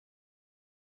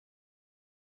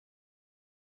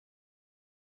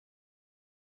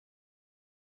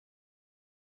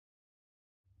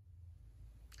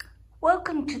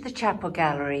Welcome to the Chapel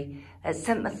Gallery at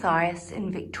St Matthias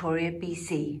in Victoria,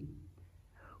 BC.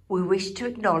 We wish to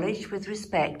acknowledge with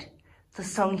respect the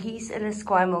Songhees and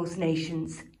Esquimals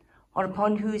nations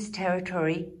upon whose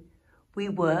territory we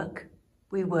work,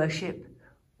 we worship,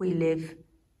 we live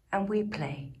and we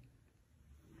play.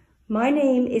 My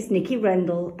name is Nikki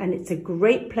Rendell and it's a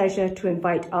great pleasure to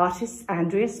invite artists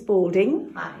Andrea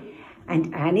Spalding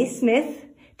and Annie Smith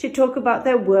to talk about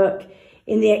their work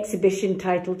in the exhibition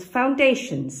titled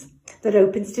Foundations that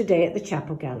opens today at the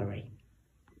Chapel Gallery.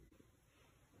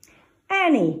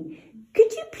 Annie,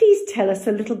 could you please tell us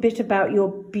a little bit about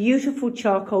your beautiful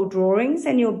charcoal drawings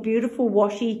and your beautiful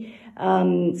washi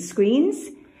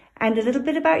screens, and a little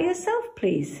bit about yourself,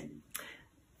 please?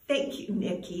 Thank you,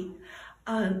 Nikki.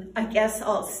 I guess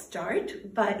I'll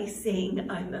start by saying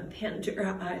I'm a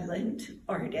Pender Island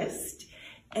artist,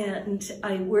 and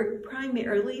I work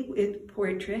primarily with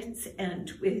portraits and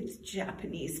with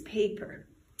Japanese paper.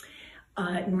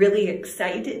 I'm really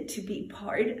excited to be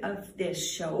part of this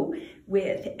show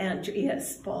with Andrea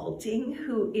Spalding,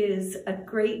 who is a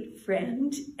great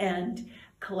friend and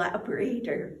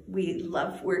collaborator. We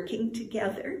love working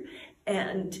together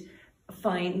and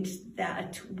find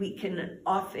that we can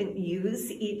often use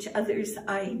each other's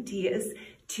ideas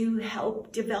to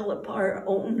help develop our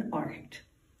own art.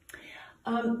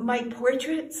 My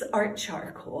portraits are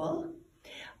charcoal.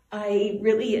 I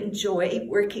really enjoy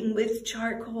working with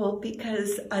charcoal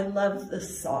because I love the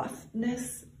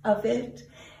softness of it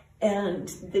and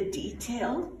the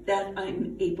detail that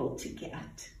I'm able to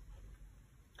get.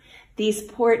 These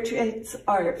portraits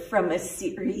are from a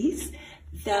series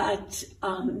that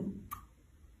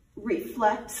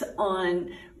reflects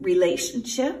on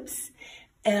relationships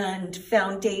and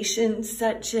foundations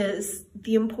such as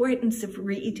the importance of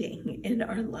reading in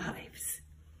our lives.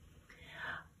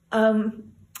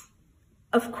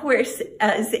 Of course,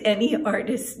 as any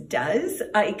artist does,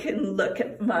 I can look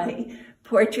at my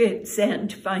portraits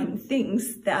and find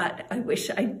things that I wish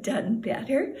I'd done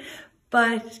better.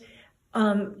 But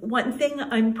one thing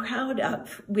I'm proud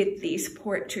of with these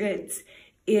portraits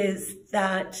is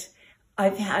that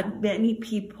I've had many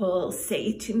people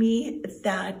say to me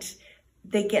that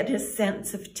they get a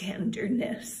sense of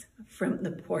tenderness from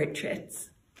the portraits.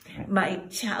 My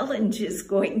challenge is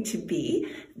going to be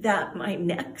that my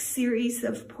next series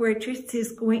of portraits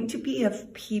is going to be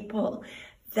of people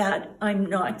that I'm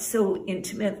not so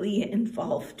intimately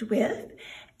involved with.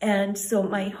 And so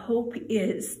my hope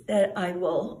is that I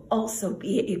will also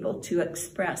be able to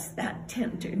express that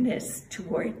tenderness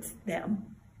towards them.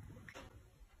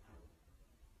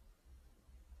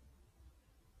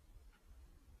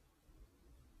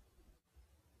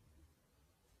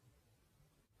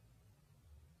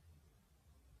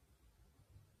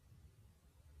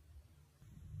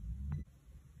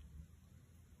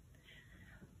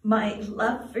 My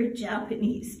love for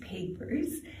Japanese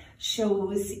papers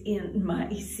shows in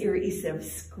my series of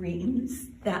screens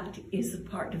that is a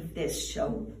part of this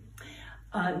show.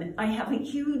 I have a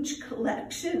huge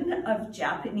collection of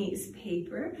Japanese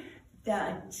paper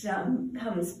that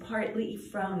comes partly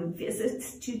from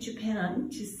visits to Japan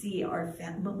to see our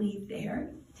family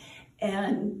there.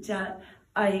 And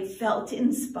I felt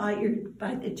inspired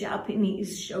by the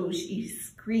Japanese shoji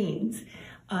screens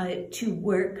to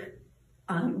work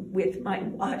with my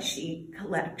washi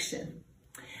collection.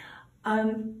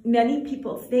 Many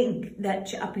people think that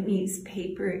Japanese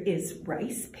paper is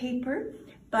rice paper,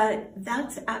 but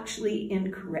that's actually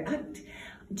incorrect.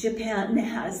 Japan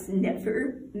has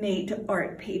never made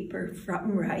art paper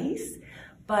from rice,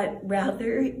 but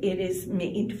rather it is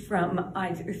made from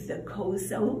either the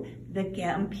kozo, the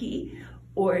gampi,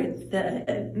 or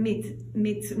the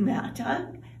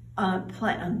mitsumata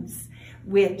plants,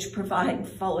 which provide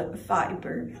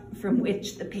fiber from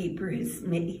which the paper is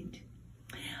made.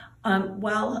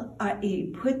 While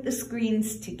I put the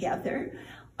screens together,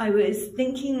 I was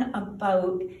thinking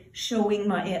about showing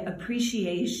my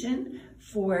appreciation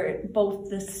for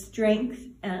both the strength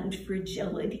and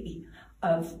fragility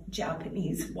of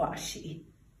Japanese washi.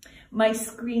 My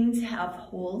screens have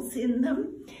holes in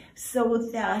them so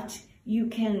that you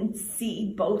can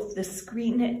see both the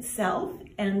screen itself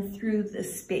and through the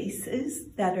spaces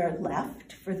that are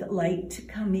left for the light to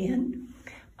come in.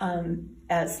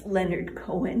 As Leonard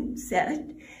Cohen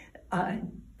said,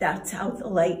 that's how the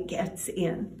light gets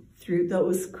in, through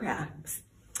those cracks.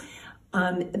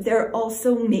 They're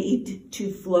also made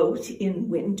to float in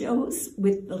windows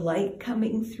with the light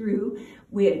coming through,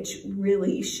 which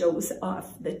really shows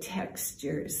off the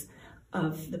textures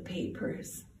of the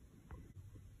papers.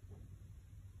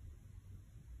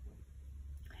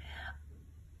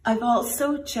 I've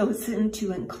also chosen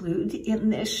to include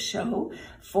in this show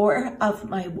 4 of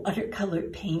my watercolor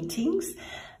paintings.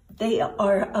 They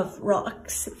are of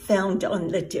rocks found on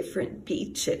the different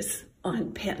beaches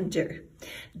on Pender.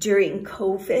 During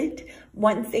COVID,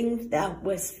 one thing that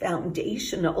was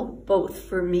foundational, both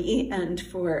for me and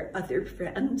for other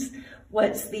friends,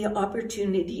 was the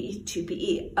opportunity to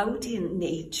be out in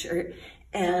nature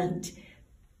and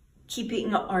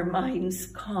keeping our minds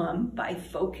calm by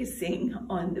focusing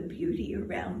on the beauty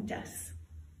around us.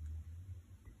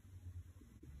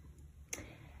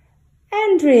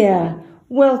 Andrea,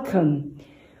 welcome.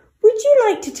 Would you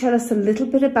like to tell us a little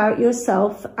bit about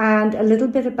yourself and a little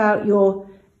bit about your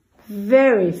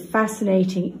very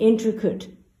fascinating, intricate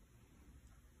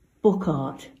book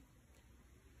art?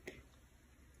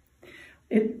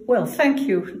 Well, thank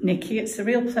you, Nikki. It's a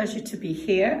real pleasure to be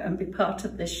here and be part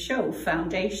of this show,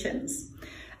 Foundations.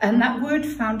 And that word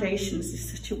foundations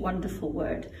is such a wonderful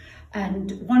word.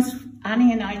 And once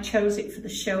Annie and I chose it for the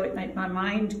show, it made my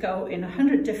mind go in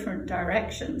 100 different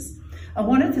directions. And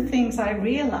one of the things I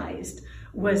realized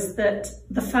was that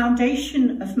the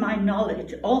foundation of my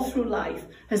knowledge all through life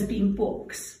has been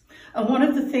books. And one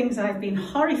of the things I've been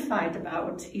horrified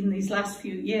about in these last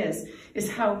few years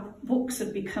is how books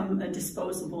have become a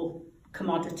disposable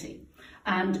commodity.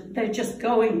 And they're just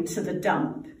going to the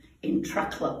dump in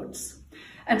truckloads.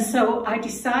 And so I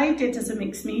decided as a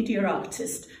mixed media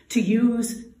artist to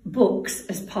use books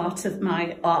as part of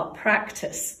my art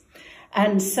practice.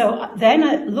 And so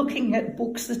then looking at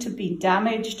books that have been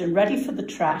damaged and ready for the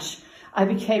trash, I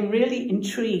became really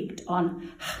intrigued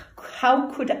on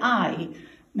how could I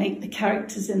make the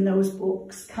characters in those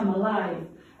books come alive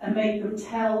and make them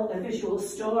tell a visual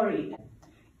story.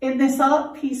 In this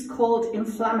art piece called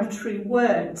Inflammatory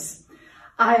Words,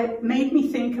 it made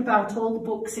me think about all the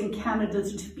books in Canada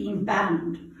that have been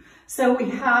banned. So we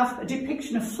have a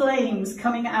depiction of flames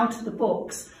coming out of the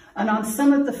books, and on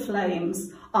some of the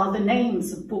flames are the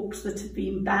names of books that have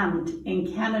been banned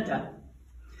in Canada.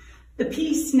 The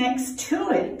piece next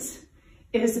to it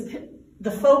is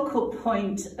the focal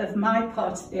point of my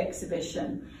part of the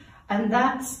exhibition, and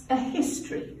that's a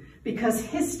history, because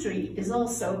history is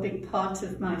also a big part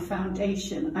of my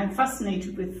foundation. I'm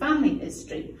fascinated with family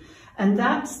history, and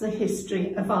that's the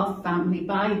history of our family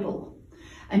Bible.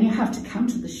 And you have to come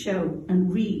to the show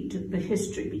and read the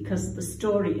history because the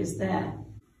story is there.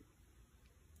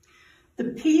 The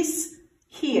piece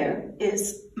here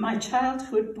is my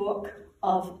childhood book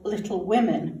of Little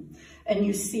Women, and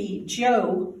you see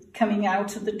Jo coming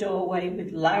out of the doorway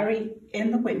with Larry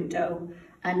in the window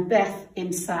and Beth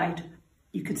inside.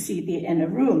 You can see the inner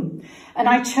room. And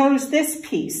I chose this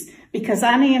piece because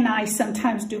Annie and I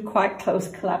sometimes do quite close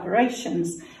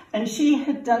collaborations, and she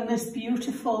had done this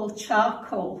beautiful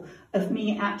charcoal of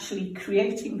me actually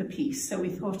creating the piece. So we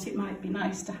thought it might be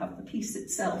nice to have the piece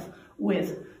itself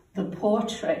with the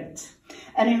portrait.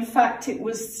 And in fact, it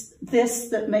was this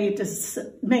that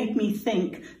made me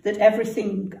think that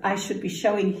everything I should be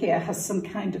showing here has some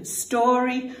kind of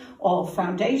story or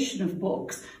foundation of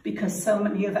books, because so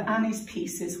many of Annie's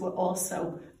pieces were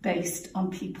also based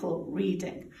on people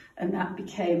reading, and that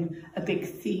became a big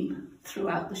theme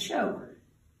throughout the show.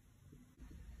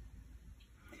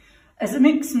 As a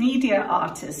mixed media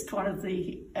artist, one of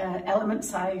the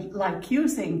elements I like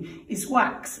using is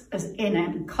wax, as in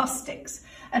encaustics.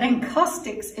 And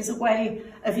encaustics is a way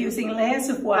of using layers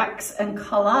of wax and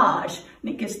collage,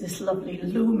 and it gives this lovely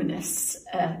luminous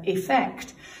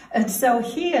effect. And so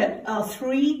here are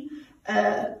 3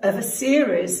 of a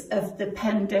series of the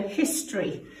Pender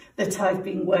history that I've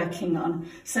been working on.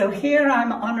 So here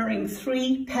I'm honouring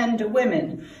 3 Pender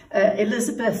women,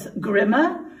 Elizabeth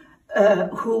Grimmer,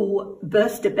 who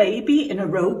birthed a baby in a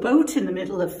rowboat in the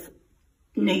middle of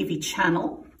Navy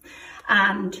Channel,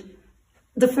 and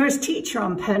the first teacher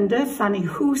on Pender, Fanny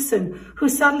Hooson, who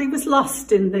sadly was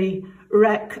lost in the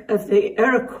wreck of the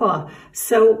Iroquois.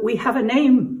 So we have a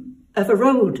name of a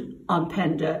road on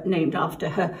Pender named after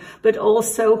her, but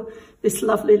also this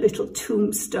lovely little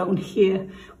tombstone here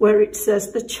where it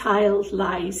says the child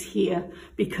lies here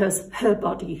because her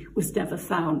body was never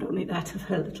found, only that of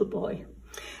her little boy.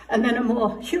 And then a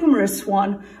more humorous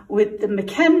one with the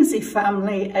Mackenzie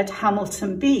family at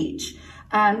Hamilton Beach.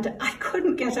 And I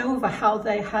couldn't get over how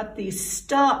they had these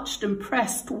starched and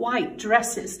pressed white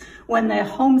dresses when they're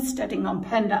homesteading on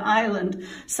Pender Island.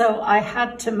 So I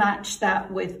had to match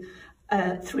that with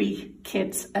 3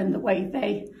 kids and the way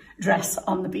they dress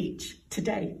on the beach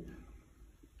today.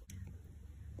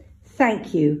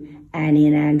 Thank you, Annie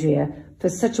and Andrea, for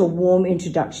such a warm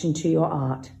introduction to your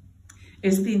art.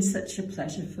 It's been such a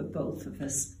pleasure for both of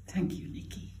us. Thank you,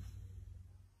 Nikki.